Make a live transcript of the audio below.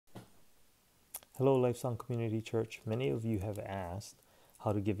Hello, Lifesong Community Church. Many of you have asked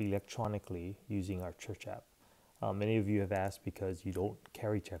how to give electronically using our church app. Many of you have asked because you don't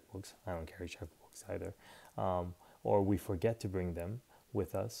carry checkbooks. I don't carry checkbooks either. Or we forget to bring them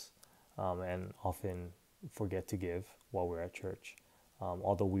with us and often forget to give while we're at church,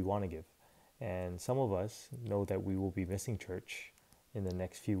 although we want to give. And some of us know that we will be missing church in the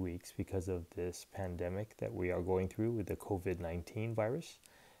next few weeks because of this pandemic that we are going through with the COVID-19 virus.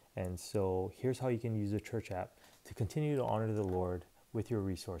 And so here's how you can use the church app to continue to honor the Lord with your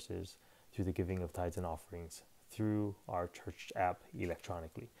resources through the giving of tithes and offerings through our church app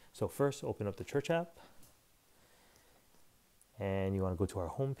electronically. So first, open up the church app. And you want to go to our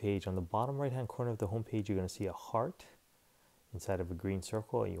homepage. On the bottom right-hand corner of the homepage, you're going to see a heart inside of a green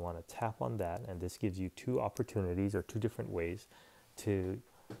circle. And you want to tap on that. And this gives you two opportunities or two different ways to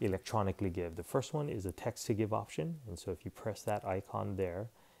electronically give. The first one is a text to give option. And so if you press that icon there,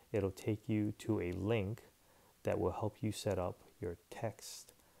 it'll take you to a link that will help you set up your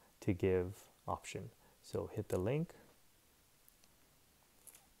text to give option. So hit the link.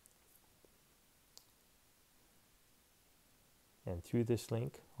 And through this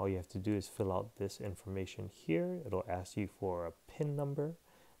link, all you have to do is fill out this information here. It'll ask you for a PIN number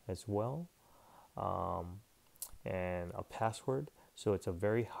as well, and a password. So it's a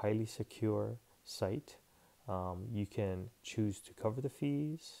very highly secure site. You can choose to cover the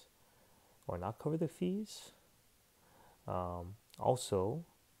fees or not cover the fees. Also,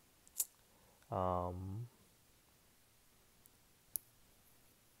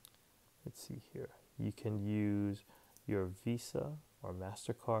 let's see here. You can use your Visa or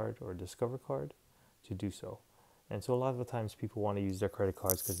MasterCard or Discover card to do so. And so a lot of the times people want to use their credit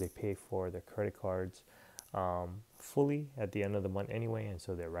cards because they pay for their credit cards fully at the end of the month anyway, and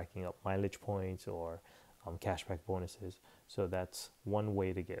so they're racking up mileage points or cashback bonuses. So that's one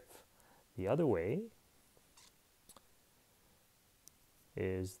way to give. The other way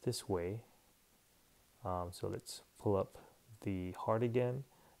is this way. So let's pull up the heart again.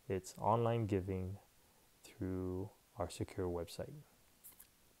 It's online giving through our secure website.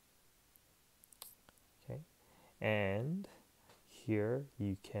 Okay, and here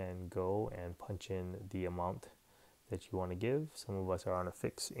you can go and punch in the amount that you want to give. Some of us are on a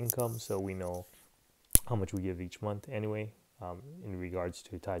fixed income, so we know how much we give each month anyway, in regards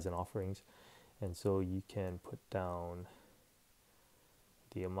to tithes and offerings. And so you can put down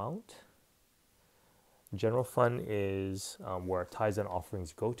the amount. General fund is where tithes and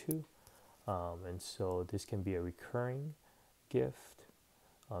offerings go to. And so this can be a recurring gift.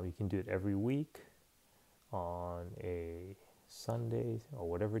 You can do it every week on a Sunday or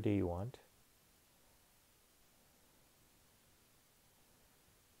whatever day you want.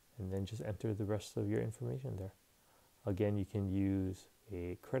 And then just enter the rest of your information there. Again, you can use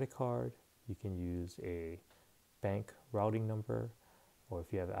a credit card, you can use a bank routing number, or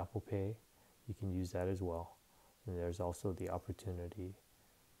if you have Apple Pay, you can use that as well. And there's also the opportunity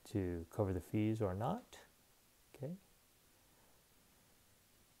to cover the fees or not. Okay.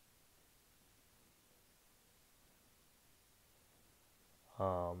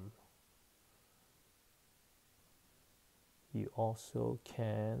 You also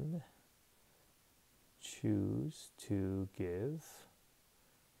can choose to give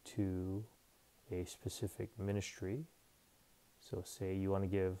to a specific ministry. So say you want to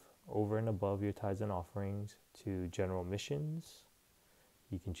give over and above your tithes and offerings to general missions,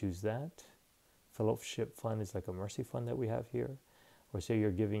 you can choose that. Fellowship fund is like a mercy fund that we have here. Or say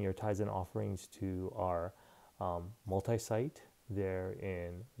you're giving your tithes and offerings to our multi-site there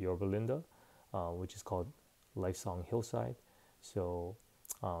in Yorba Linda, which is called Lifesong Hillside. So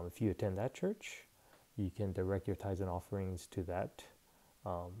if you attend that church, you can direct your tithes and offerings to that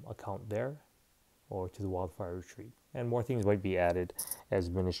account there, or to the wildfire retreat. And more things might be added as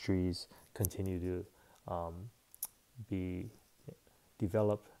ministries continue to be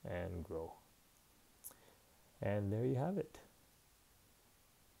develop and grow. And there you have it.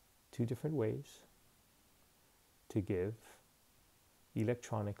 Two different ways to give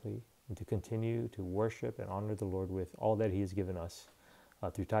electronically and to continue to worship and honor the Lord with all that He has given us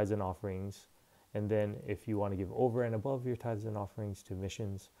through tithes and offerings. And then if you want to give over and above your tithes and offerings to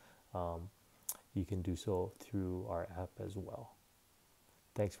missions, you can do so through our app as well.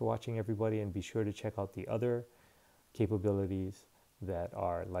 Thanks for watching, everybody, and be sure to check out the other capabilities that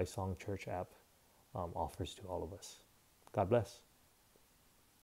our Lifesong Church app offers to all of us. God bless.